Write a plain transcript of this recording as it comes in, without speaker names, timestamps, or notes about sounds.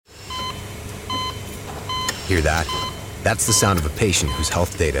Hear that? That's the sound of a patient whose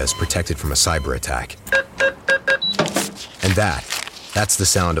health data is protected from a cyber attack. And that's the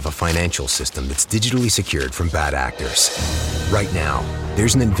sound of a financial system that's digitally secured from bad actors. Right now,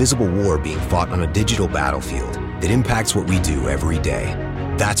 there's an invisible war being fought on a digital battlefield that impacts what we do every day.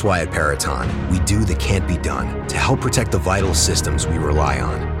 That's why at Peraton, we do the can't be done to help protect the vital systems we rely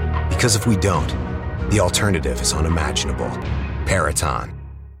on. Because if we don't, the alternative is unimaginable. Peraton.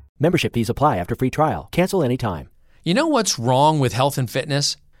 Membership fees apply after free trial. Cancel anytime. You know what's wrong with health and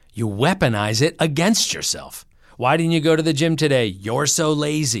fitness? You weaponize it against yourself. Why didn't you go to the gym today? You're so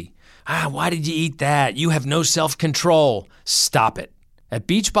lazy. Why did you eat that? You have no self-control. Stop it. At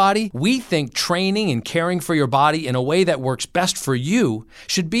Beachbody, we think training and caring for your body in a way that works best for you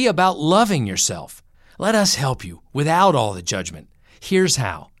should be about loving yourself. Let us help you without all the judgment. Here's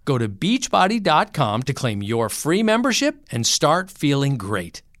how. Go to beachbody.com to claim your free membership and start feeling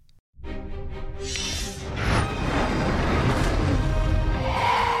great.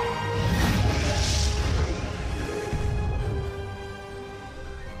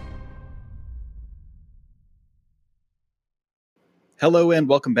 Hello and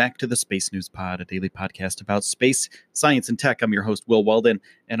welcome back to the Space News Pod, a daily podcast about space, science, and tech. I'm your host, Will Walden,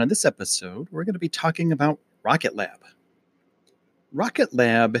 and on this episode, we're going to be talking about Rocket Lab. Rocket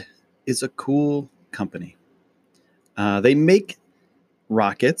Lab is a cool company. They make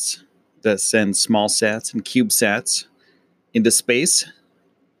rockets that send small sats and CubeSats into space.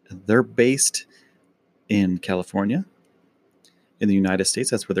 They're based in California, in the United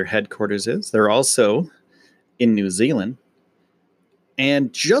States. That's where their headquarters is. They're also in New Zealand.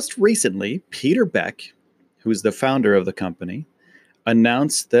 And just recently, Peter Beck, who's the founder of the company,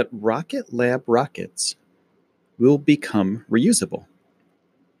 announced that Rocket Lab rockets will become reusable.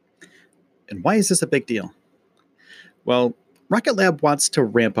 And why is this a big deal? Well, Rocket Lab wants to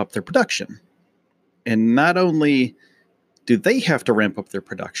ramp up their production. And not only do they have to ramp up their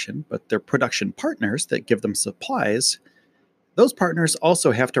production, but their production partners that give them supplies, those partners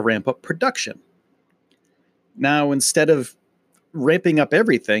also have to ramp up production. Now, instead of ramping up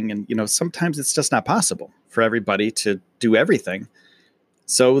everything, and sometimes it's just not possible for everybody to do everything.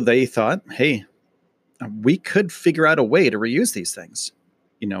 So they thought, hey, we could figure out a way to reuse these things.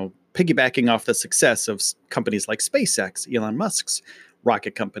 Piggybacking off the success of companies like SpaceX, Elon Musk's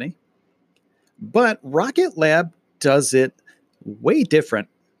rocket company. But Rocket Lab does it way different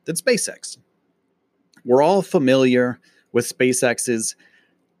than SpaceX. We're all familiar with SpaceX's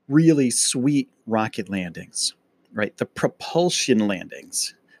really sweet rocket landings. Right, the propulsion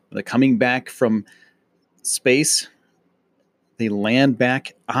landings. When they're coming back from space, they land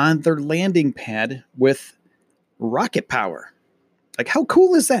back on their landing pad with rocket power. Like, how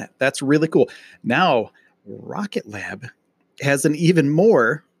cool is that? That's really cool. Now, Rocket Lab has an even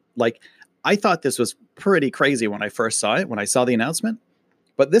more, I thought this was pretty crazy when I first saw it, when I saw the announcement,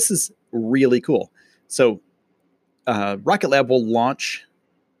 but this is really cool. So, Rocket Lab will launch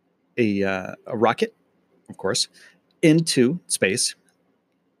a rocket, of course, into space,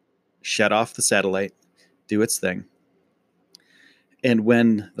 shut off the satellite, do its thing. And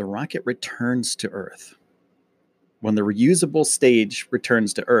when the rocket returns to Earth, when the reusable stage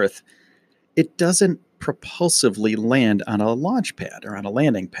returns to Earth, it doesn't propulsively land on a launch pad or on a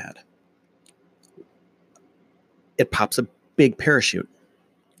landing pad. It pops a big parachute,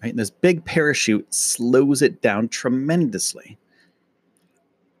 right? And this big parachute slows it down tremendously.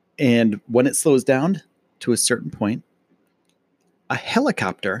 And when it slows down to a certain point, a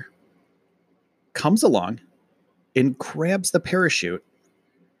helicopter comes along and grabs the parachute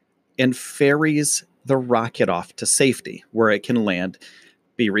and ferries the rocket off to safety where it can land,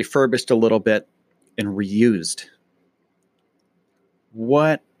 be refurbished a little bit, and reused.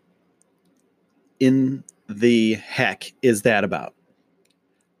 What in the heck is that about?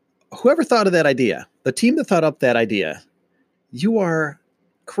 Whoever thought of that idea, the team that thought up that idea, you are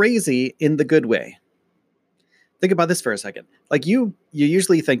crazy in the good way. Think about this for a second. You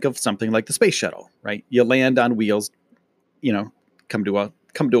usually think of something like the space shuttle, right? You land on wheels, come to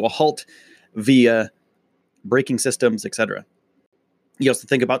a halt via braking systems, etc. You also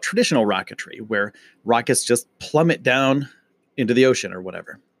think about traditional rocketry, where rockets just plummet down into the ocean or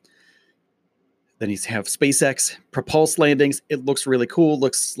whatever. Then you have SpaceX propulse landings. It looks really cool.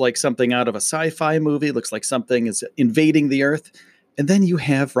 Looks like something out of a sci-fi movie. Looks like something is invading the Earth. And then you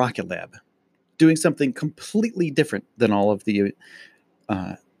have Rocket Lab doing something completely different than all of the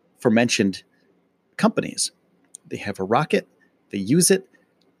aforementioned companies. They have a rocket, they use it,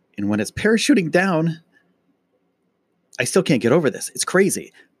 and when it's parachuting down, I still can't get over this. It's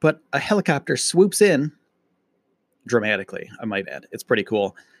crazy. But a helicopter swoops in dramatically, I might add. It's pretty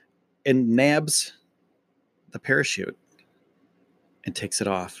cool. And nabs the parachute and takes it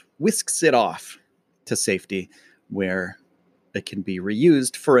off, whisks it off to safety where it can be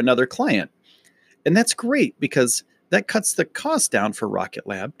reused for another client. And that's great because that cuts the cost down for Rocket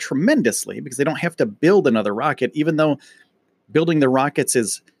Lab tremendously because they don't have to build another rocket, even though building the rockets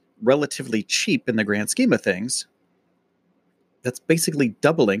is relatively cheap in the grand scheme of things. That's basically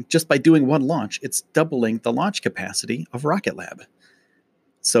doubling, just by doing one launch, it's doubling the launch capacity of Rocket Lab.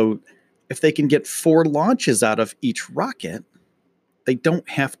 So if they can get 4 launches out of each rocket, they don't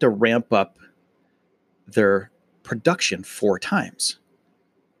have to ramp up their production 4 times.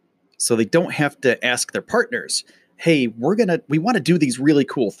 So they don't have to ask their partners, hey, we want to do these really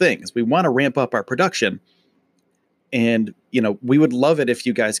cool things. We want to ramp up our production. And, we would love it if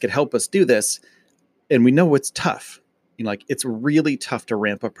you guys could help us do this. And we know it's tough. It's really tough to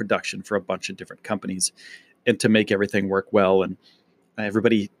ramp up production for a bunch of different companies and to make everything work well and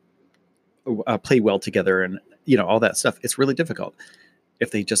everybody play well together and, all that stuff. It's really difficult.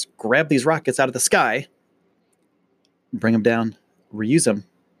 If they just grab these rockets out of the sky, bring them down, reuse them,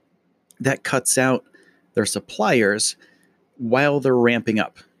 that cuts out their suppliers while they're ramping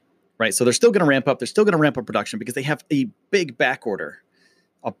up, right? So they're still going to ramp up. They're still going to ramp up production because they have a big back order,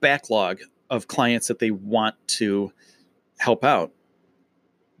 a backlog of clients that they want to help out.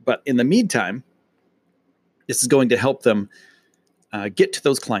 But in the meantime, this is going to help them get to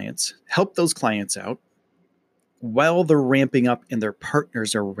those clients, help those clients out while they're ramping up and their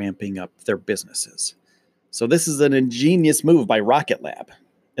partners are ramping up their businesses. So this is an ingenious move by Rocket Lab.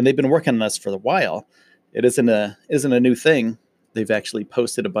 And they've been working on this for a while. It isn't a new thing. They've actually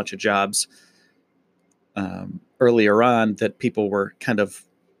posted a bunch of jobs earlier on that people were kind of,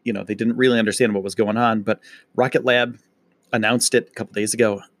 they didn't really understand what was going on. But Rocket Lab announced it a couple days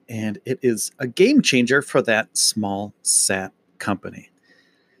ago, and it is a game changer for that small sat company.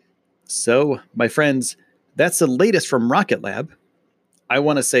 So, my friends, that's the latest from Rocket Lab. I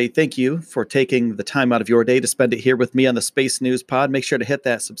want to say thank you for taking the time out of your day to spend it here with me on the Space News Pod. Make sure to hit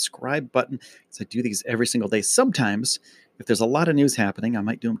that subscribe button because I do these every single day. Sometimes, if there's a lot of news happening, I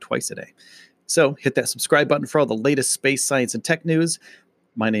might do them twice a day. So hit that subscribe button for all the latest space, science, and tech news.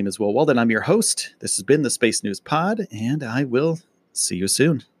 My name is Will Walden. I'm your host. This has been the Space News Pod, and I will see you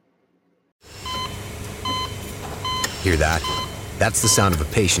soon. Hear that? That's the sound of a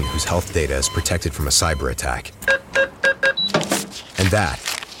patient whose health data is protected from a cyber attack. And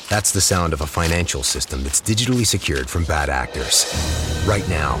that's the sound of a financial system that's digitally secured from bad actors. Right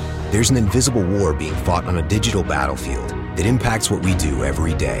now, there's an invisible war being fought on a digital battlefield that impacts what we do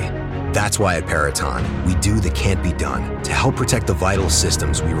every day. That's why at Peraton, we do the can't be done to help protect the vital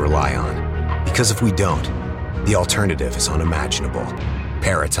systems we rely on. Because if we don't, the alternative is unimaginable.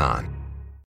 Peraton,